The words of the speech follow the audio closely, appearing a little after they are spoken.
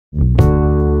Morning.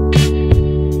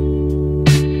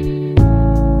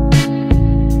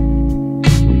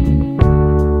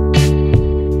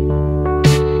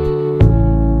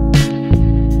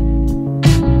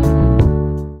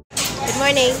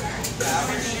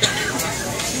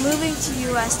 Moving to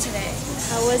US today.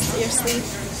 How was your sleep?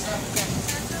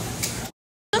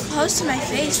 So close to my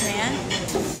face, man.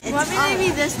 You want me to be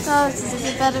this close? Is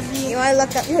it a better view? You want to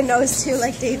look up your nose too,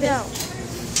 like David? No.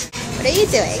 What are you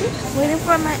doing? Waiting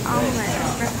for my omelet.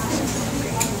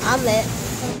 Omelet.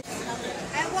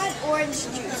 I want orange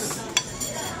juice.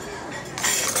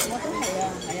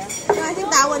 No, I think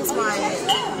that one's mine.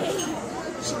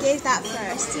 She gave that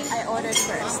first. I ordered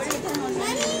first.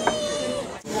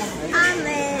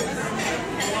 Omelet.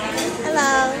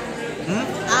 Hello.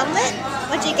 Omelet?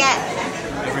 What'd you get?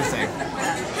 Everything.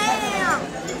 Ham.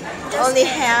 Only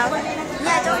ham?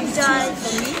 Yeah, don't judge.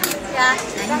 Yeah.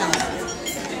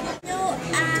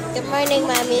 Good morning,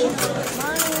 Mommy.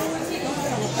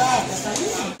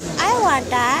 I want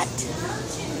that.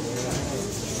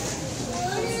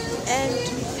 And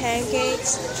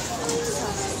pancakes.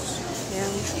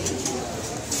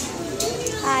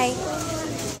 Hi.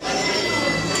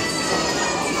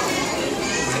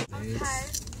 Okay.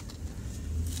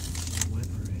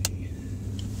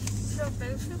 So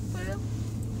basically,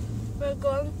 we're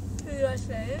going to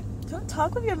USA. Don't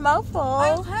talk with your mouth full.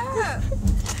 I can't.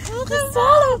 Look at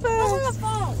the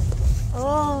phone.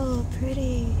 Oh,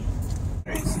 pretty.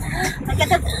 Look at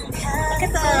the,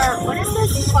 what is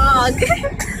this fog?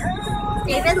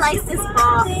 David likes this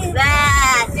fog.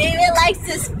 David likes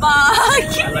this fog.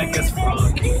 I like this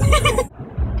frog.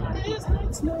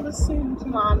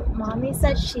 Mommy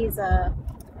said she's a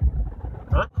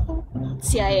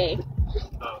CIA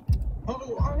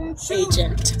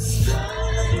agent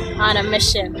on a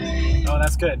mission. Oh,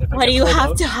 that's good. What do you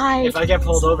have to hide? If I get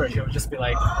pulled over, it would just be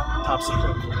like top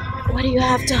secret. What do you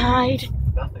have to hide?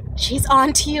 Nothing. She's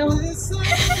on to you.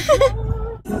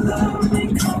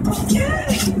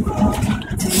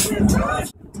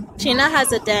 Gina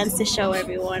has a dance to show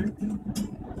everyone.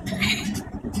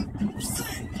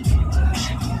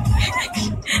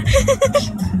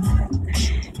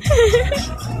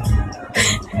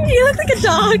 You look like a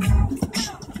dog.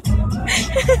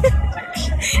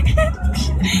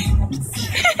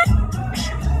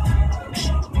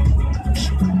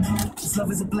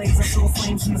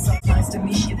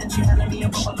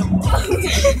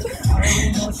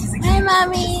 Hi,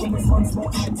 Mommy.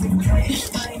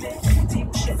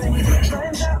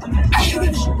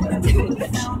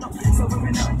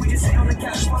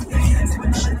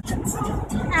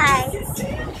 Hi.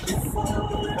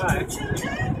 Hi.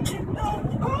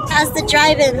 How's the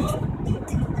driving?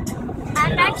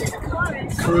 I'm back to the car.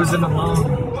 Cruising along.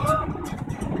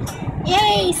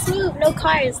 Yay, smooth, no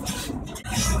cars.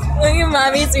 Look at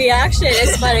Mommy's reaction,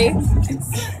 it's funny.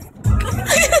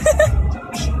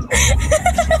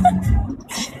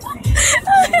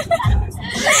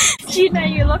 Gina,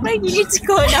 you look like you need to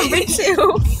go number 2.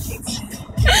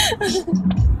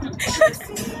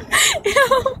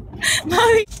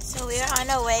 Mommy. So we are on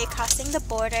our way crossing the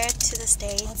border to the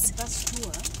States.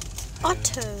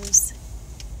 Autos.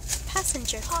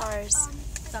 Passenger cars.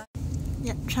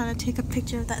 Yep, trying to take a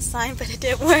picture of that sign, but it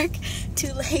didn't work.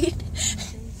 Too late.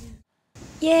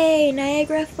 Yay,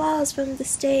 Niagara Falls from the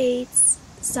States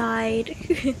side.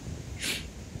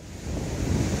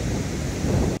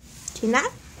 Gina?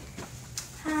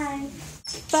 Hi.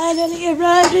 Finally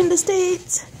arrived in the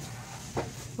States.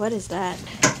 What is that?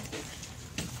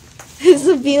 It's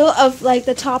a view of like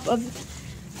the top of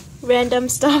random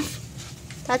stuff.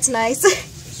 That's nice.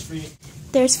 It's free.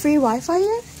 There's free Wi-Fi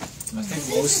here? I think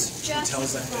most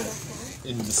hotels that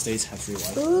in the States have free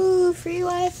Wi-Fi. Ooh, free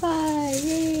Wi-Fi.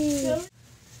 Yay.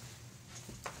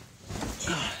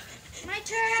 My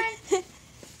turn.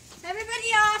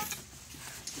 Everybody off.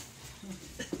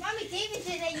 Mommy, David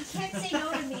did it. You can't say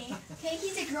no to me. Okay,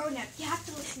 he's a grown-up. You have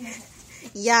to listen to him.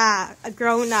 Yeah, a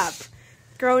grown-up.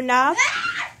 Grown-up?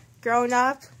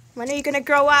 Grown-up? When are you gonna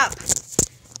grow up?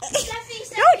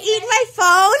 Stephy, Don't eat my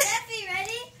phone! Stephy,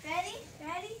 ready?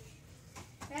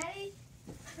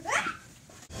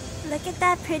 Look at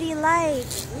that pretty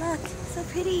light. Look, so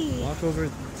pretty. Walk over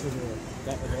to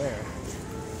that there.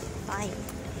 Fine.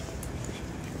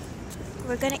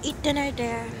 We're gonna eat dinner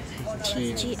there.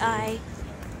 TGI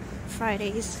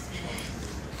Fridays.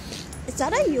 Is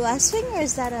that a US thing or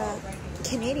is that a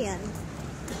Canadian?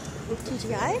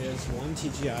 TGI? There's one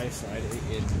TGI Friday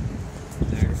in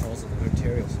Niagara Falls on the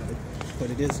Ontario side, but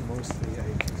it is mostly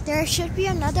like... There should be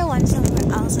another one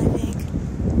somewhere else, I think.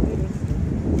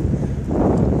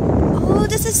 Oh,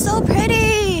 this is so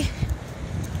pretty!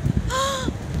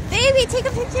 Baby! Steffi, take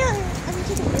a picture. Let me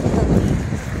take a picture.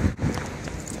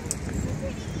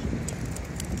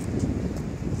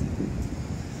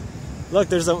 Look,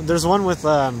 there's one with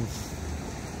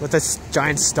this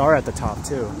giant star at the top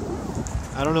too.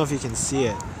 I don't know if you can see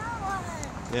it.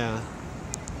 Yeah.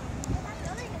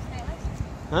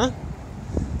 Huh?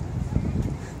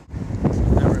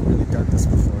 I've never really done this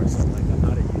before, so like I'm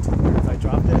not a YouTuber. If I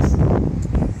drop this, you're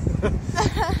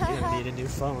gonna need a new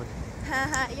phone.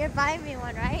 You're buying me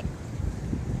one, right?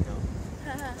 No.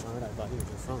 Why would I buy you a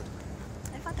new phone?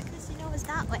 I thought the casino was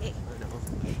that way. I know.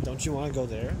 Don't you want to go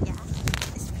there? Yeah.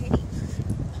 It's pretty.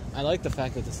 I like the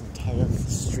fact that this entire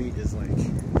street is like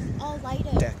all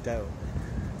lighted, decked out.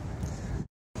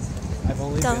 I've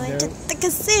only going been there. to the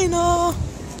casino.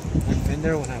 I've been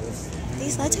there when I was.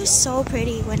 These lights are so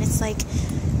pretty when it's like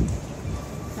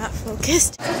not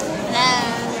focused.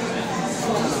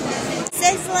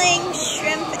 Sizzling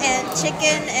shrimp and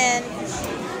chicken and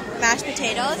mashed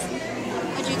potatoes.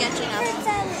 What'd you get, Gina? I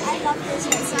love this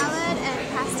one. Salad and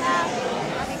pasta. I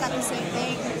think I got the same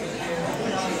thing.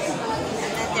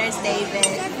 And then there's David.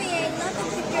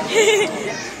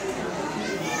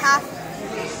 Half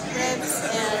ribs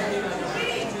and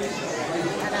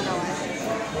I don't know what.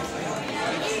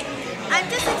 I'm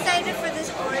just excited for this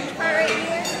orange part right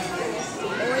here.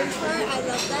 Orange part, I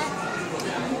love that.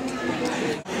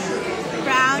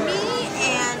 Brownie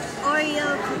and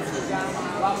Oreo cookie.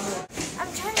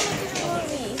 I'm trying to make it a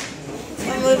movie.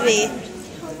 What movie?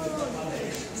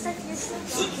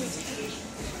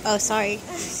 Oh, sorry.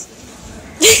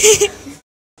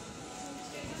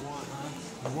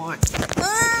 Want.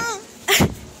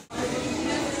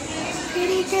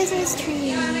 Pretty Christmas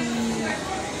tree.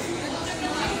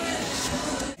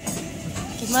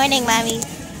 Good morning, Mommy.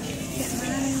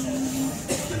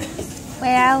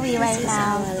 Where are we right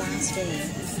now? Our last day.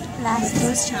 Last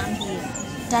First time here.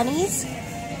 Denny's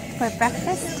for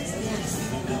breakfast. Yes.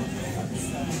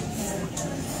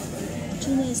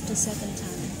 Gina is the second time.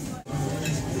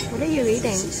 What are you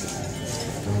reading?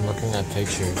 I'm looking at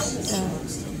pictures.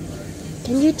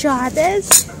 Can you draw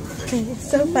this? It's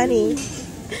so funny.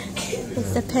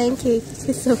 It's the pancake.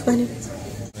 It's so funny.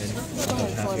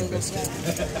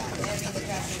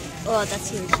 Oh, that's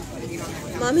huge.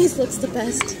 Mommy's looks the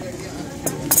best.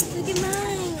 Look at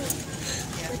mine.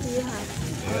 What do you have?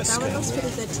 Oh, that one looks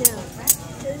pretty good too.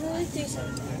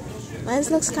 Mine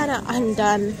looks kind of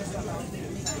undone.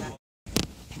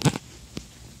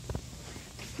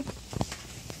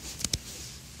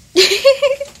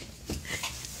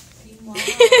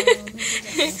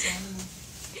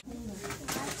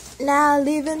 Now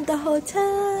leaving the hotel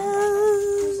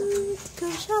to go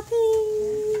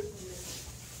shopping.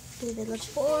 David looks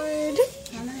bored.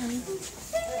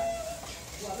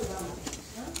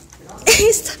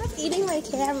 Stop eating my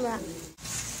camera.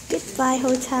 Goodbye,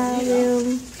 hotel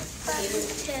room.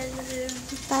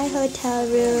 Bye, hotel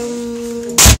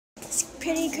room. This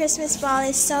pretty Christmas ball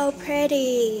is so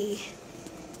pretty.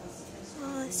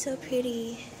 Oh, it's so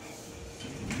pretty.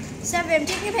 Stephy, I'm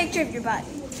taking a picture of your butt.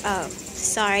 Oh,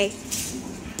 sorry.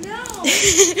 No.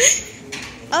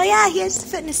 Oh yeah, here's the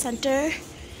fitness center.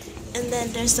 And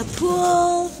then there's the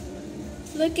pool.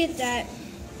 Look at that.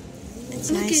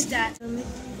 It's nice. Look at that.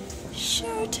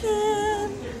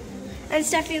 Shorten. And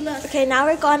Steffi, look. Okay, now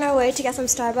we're on our way to get some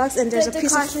Starbucks, and there's a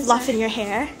piece of fluff in your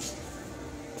hair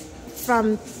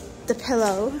from the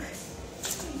pillow.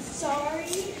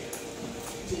 Sorry.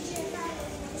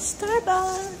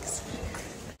 Starbucks.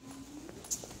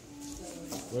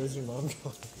 Where's your mom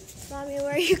going? Mommy,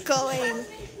 where are you going?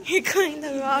 You're going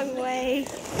the wrong way.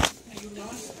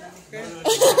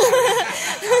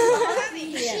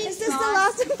 Is this the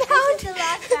last and found? The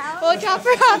last found. We'll drop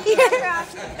her off here.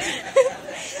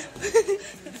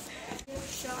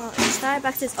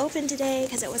 Starbucks is open today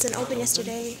because it wasn't open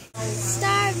yesterday.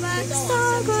 Starbucks,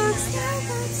 Starbucks,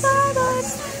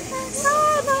 Starbucks, Starbucks,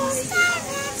 Starbucks,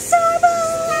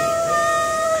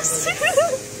 Starbucks,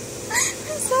 Starbucks.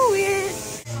 That's so weird.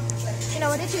 You know,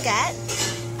 what did you get?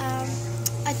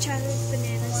 A chocolate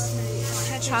banana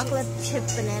smoothie. Chocolate chip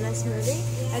banana smoothie.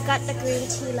 I got the green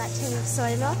tea latte with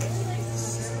soy milk.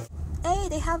 Hey,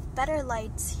 they have better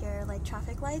lights here, like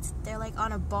traffic lights. They're like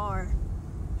on a bar.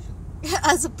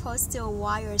 As opposed to a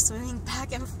wire swimming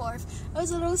back and forth. I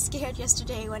was a little scared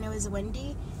yesterday when it was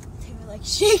windy. They were like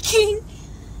shaking.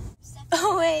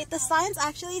 Oh wait, the signs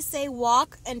actually say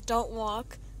walk and don't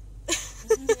walk.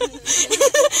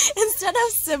 Instead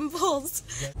of symbols.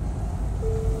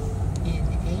 In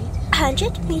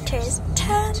 100 meters,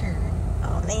 turn.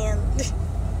 Oh man.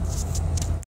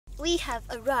 We have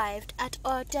arrived at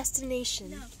our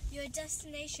destination. No, your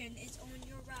destination is on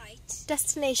your right.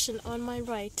 Destination on my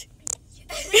right.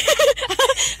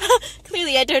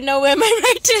 Clearly, I don't know where my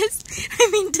right is. I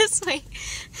mean, this way.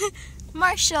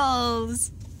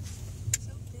 Marshalls.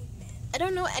 So big, man. I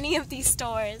don't know any of these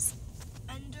stores.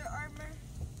 Under Armour.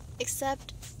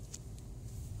 Except,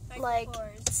 Michael like,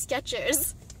 Kors.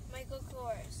 Skechers. Michael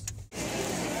Kors.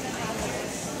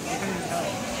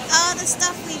 All the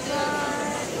stuff we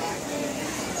got.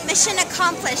 Mission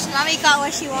accomplished. Mommy got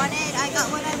what she wanted. I got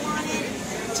what I wanted.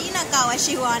 Gina got what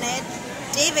she wanted.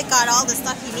 David got all the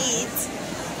stuff he needs.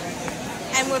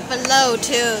 And we're below,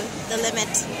 too, the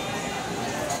limit.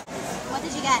 What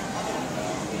did you get?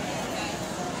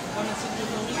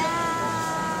 Yeah.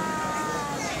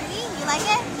 You like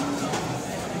it?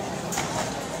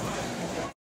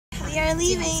 We are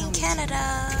leaving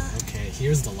Canada. Okay,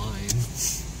 here's the line.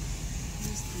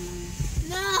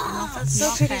 No! That's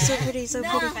so pretty, so pretty, so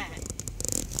pretty.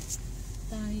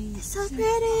 So pretty!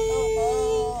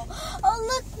 Oh,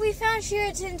 look, we found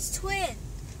Sheraton's twin.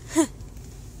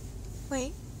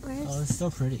 Wait, where's... Oh, it's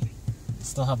still pretty.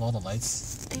 Still have all the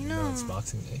lights. I even know. though it's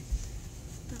Boxing Day.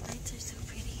 The lights are so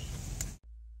pretty.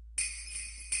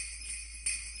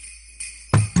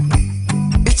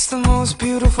 It's the most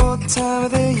beautiful time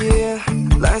of the year.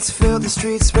 Lights fill the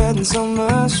streets, spreading so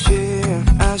much cheer.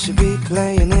 I should be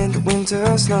playing in the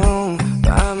winter snow,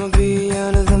 but I'ma be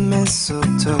under the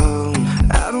mistletoe.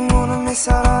 I don't wanna miss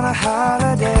out on a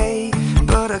holiday,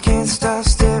 but I can't stop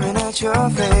staring at your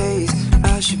face.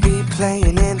 I should be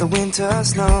playing in the winter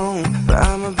snow, but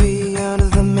I'ma be